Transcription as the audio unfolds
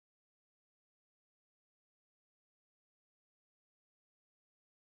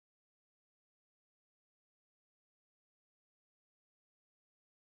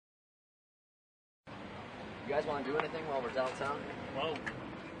You guys want to do anything while we're downtown? Well,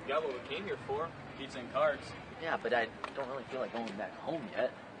 we got what we came here for. Pizza and cards. Yeah, but I don't really feel like going back home yet.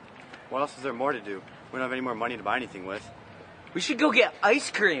 What else is there more to do? We don't have any more money to buy anything with. We should go get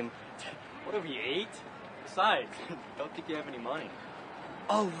ice cream. What have we ate? Besides, don't think you have any money.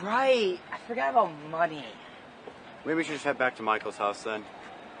 Oh, right. I forgot about money. Maybe we should just head back to Michael's house then.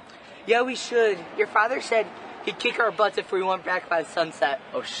 Yeah, we should. Your father said he'd kick our butts if we went back by sunset.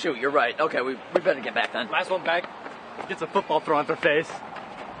 Oh, shoot, you're right. Okay, we better get back then. Last one back gets a football thrown at their face.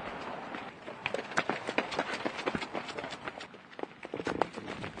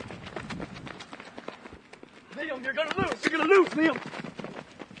 Liam, you're gonna lose. You're gonna lose, Liam.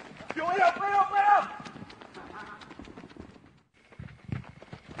 Yo, wait up, wait up, wait up!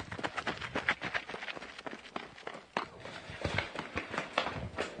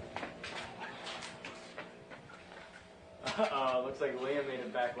 Looks like Liam made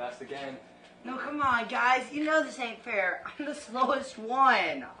it back last again. No, come on, guys. You know this ain't fair. I'm the slowest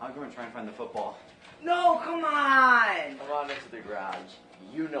one. I'll go and try and find the football. No, come on. Come on into the garage.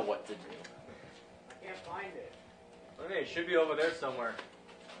 You know what to do. I can't find it. Okay, it should be over there somewhere.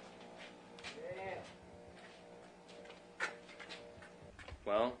 Yeah.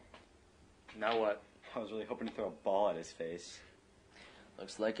 Well, now what? I was really hoping to throw a ball at his face.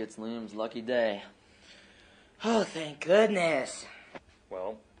 Looks like it's Liam's lucky day. Oh, thank goodness.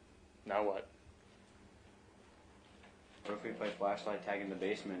 Well, now what? What if we play flashlight tag in the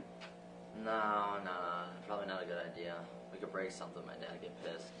basement? No, probably not a good idea. We could break something, my dad would get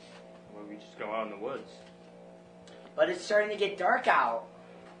pissed. Well, we just go out in the woods. But it's starting to get dark out.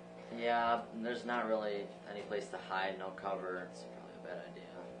 Yeah, there's not really any place to hide, no cover. It's probably a bad idea.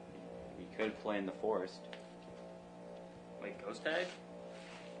 We could play in the forest. Like ghost tag?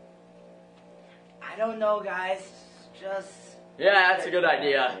 I don't know, guys. Just... Yeah, that's a good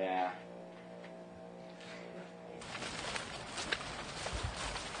idea. Yeah.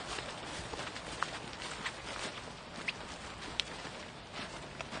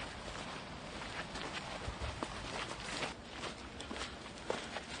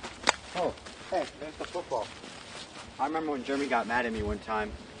 Oh, hey, there's the football. I remember when Jeremy got mad at me one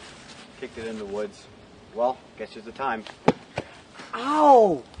time. Kicked it in the woods. Well, guess it's the time.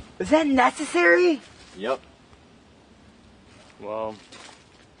 Ow! Was that necessary? Yep. Well,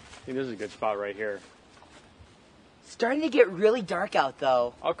 I think this is a good spot right here. Starting to get really dark out,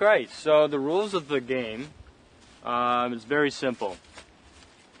 though. Okay, so the rules of the game is very simple.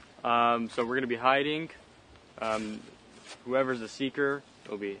 So we're going to be hiding. Whoever's the seeker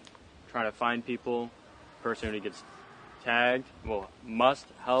will be trying to find people. The person who gets tagged must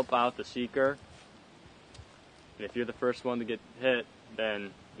help out the seeker. And if you're the first one to get hit,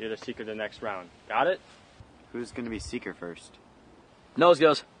 then you're the seeker the next round. Got it? Who's going to be seeker first? Nose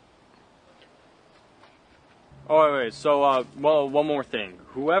goes. Oh, wait. So, one more thing.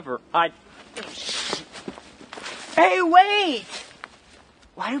 Hey, wait!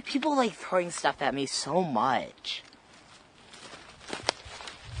 Why do people like throwing stuff at me so much?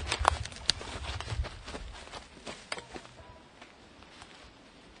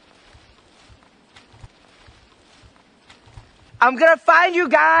 I'm gonna find you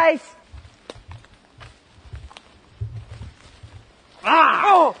guys! Ah!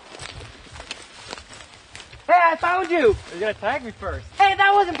 Oh! Hey, I found you! You're gonna tag me first. Hey,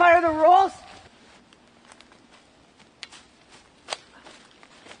 that wasn't part of the rules!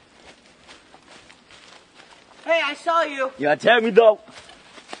 Hey, I saw you! You gotta tag me though.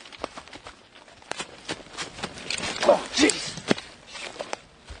 Oh, jeez!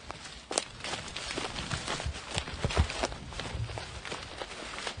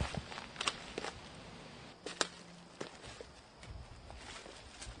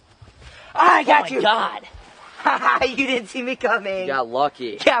 I got you! Oh my God. Haha, you didn't see me coming. You got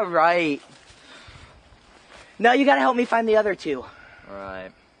lucky. Yeah, right. Now you gotta help me find the other two.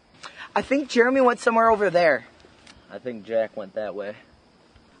 Alright. I think Jeremy went somewhere over there. I think Jack went that way.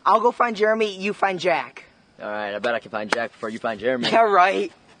 I'll go find Jeremy, you find Jack. Alright, I bet I can find Jack before you find Jeremy. Yeah,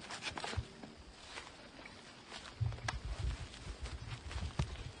 right.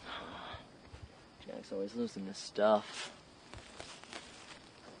 Jack's always losing his stuff.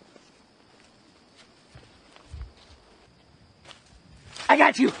 I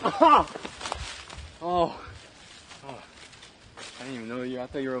got you! Oh. I didn't even know I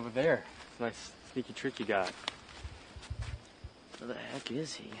thought you were over there. It's a nice sneaky trick you got. Where the heck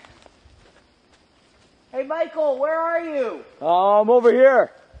is he? Hey, Michael, where are you? I'm over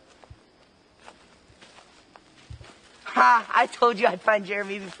here. Ha, I told you I'd find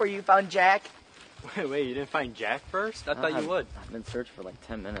Jeremy before you found Jack. Wait, you didn't find Jack first? I thought you would. I've been searching for like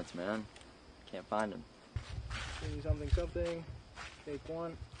 10 minutes, man. Can't find him. something, something. Take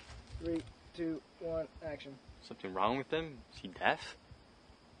 1, 3, 2, 1, action. Something wrong with him? Is he deaf?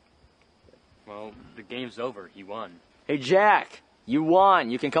 Well, the game's over. He won. Hey, Jack, you won.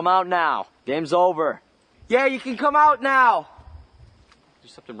 You can come out now. Game's over. Yeah, you can come out now. Is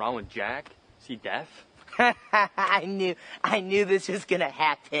there something wrong with Jack? Is he deaf? I knew this was gonna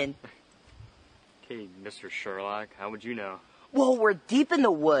happen. Okay, Mr. Sherlock, how would you know? Well, we're deep in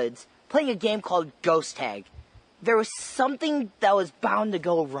the woods playing a game called Ghost Tag. There was something that was bound to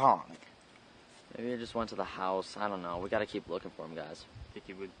go wrong. Maybe he just went to the house. I don't know. We gotta keep looking for him, guys. Think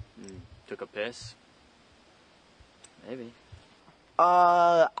he took a piss? Maybe.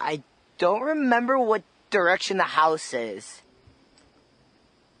 I don't remember what direction the house is.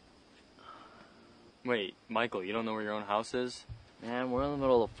 Wait, Michael, you don't know where your own house is? Man, we're in the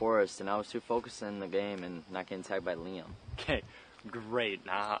middle of the forest, and I was too focused in the game and not getting tagged by Liam. Okay, great.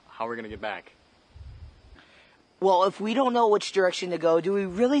 Now, how are we gonna get back? Well, if we don't know which direction to go, do we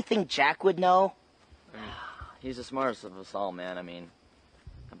really think Jack would know? He's the smartest of us all, man. I mean,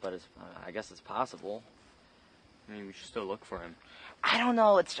 but I guess it's possible. I mean, we should still look for him. I don't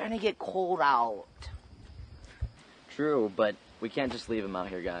know. It's starting to get cold out. True, but we can't just leave him out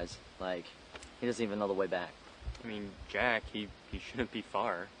here, guys. Like, he doesn't even know the way back. I mean, Jack, he shouldn't be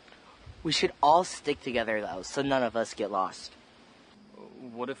far. We should all stick together, though, so none of us get lost.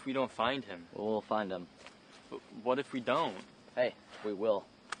 What if we don't find him? Well, we'll find him. What if we don't? Hey, we will.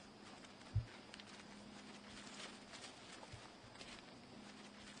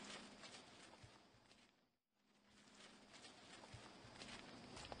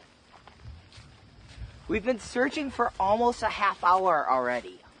 We've been searching for almost a half hour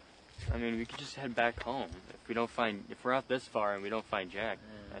already. I mean, we could just head back home. If we're out this far and we don't find Jack,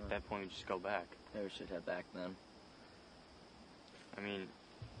 at that point we just go back. Maybe we should head back then. I mean,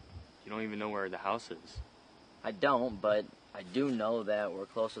 you don't even know where the house is. I don't, but I do know that we're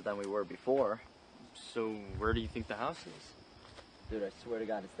closer than we were before. So where do you think the house is? Dude, I swear to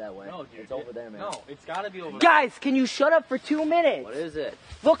God, it's that way. No, dude. It's over there, man. No, it's gotta be over there. Guys, can you shut up for 2 minutes? What is it?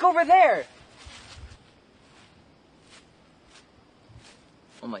 Look over there.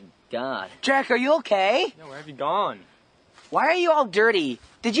 Oh my God. Jack, are you okay? No, where have you gone? Why are you all dirty?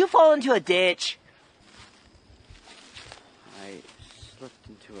 Did you fall into a ditch? I slipped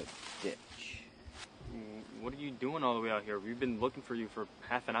into a ditch. What are you doing all the way out here? We've been looking for you for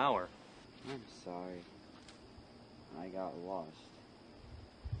half an hour. I'm sorry. I got lost.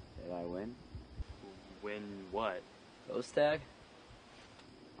 Did I win? Win what? Ghost tag?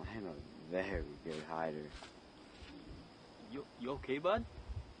 I'm a very good hider. You okay, bud?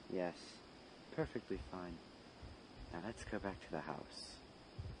 Yes, perfectly fine. Now let's go back to the house.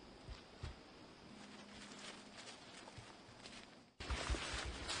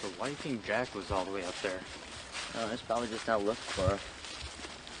 So why do you think Jack was all the way up there? Oh, he's probably just out looking for us.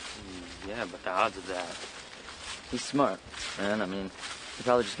 Yeah, but the odds of that. He's smart, man. I mean, he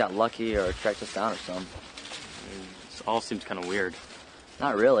probably just got lucky or tracked us down or something. This all seems kind of weird.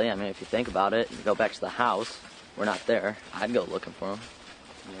 Not really. I mean, if you think about it, you go back to the house. We're not there. I'd go looking for him.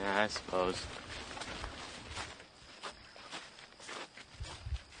 Yeah, I suppose.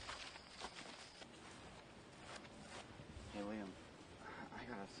 Hey, Liam, I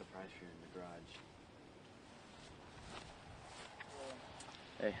got a surprise for you in the garage.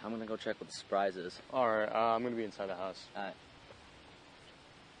 Hey, I'm gonna go check what the surprise is. Alright, I'm gonna be inside the house. Alright.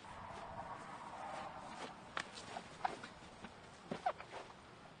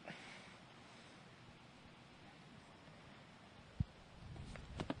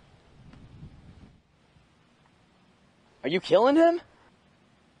 Are you killing him?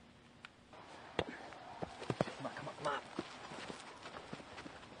 Come on, come on, come on.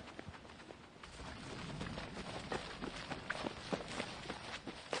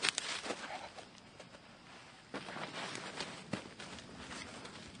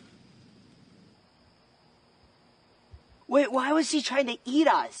 Wait, why was he trying to eat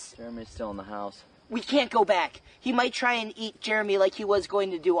us? Jeremy's still in the house. We can't go back. He might try and eat Jeremy like he was going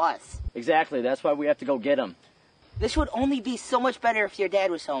to do us. Exactly. That's why we have to go get him. This would only be so much better if your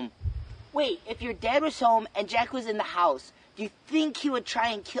dad was home. Wait, if your dad was home and Jack was in the house, do you think he would try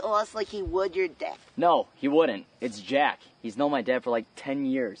and kill us like he would your dad? No, he wouldn't. It's Jack. He's known my dad for like 10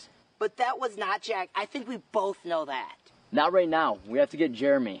 years. But that was not Jack. I think we both know that. Not right now. We have to get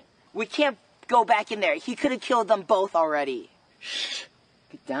Jeremy. We can't go back in there. He could have killed them both already. Shh.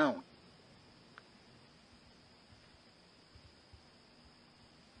 Get down.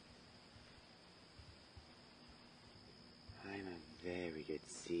 I'm a very good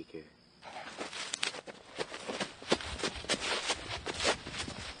seeker.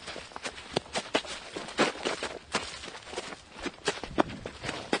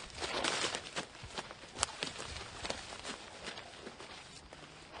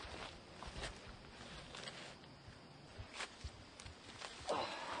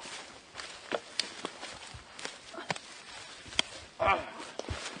 Ah.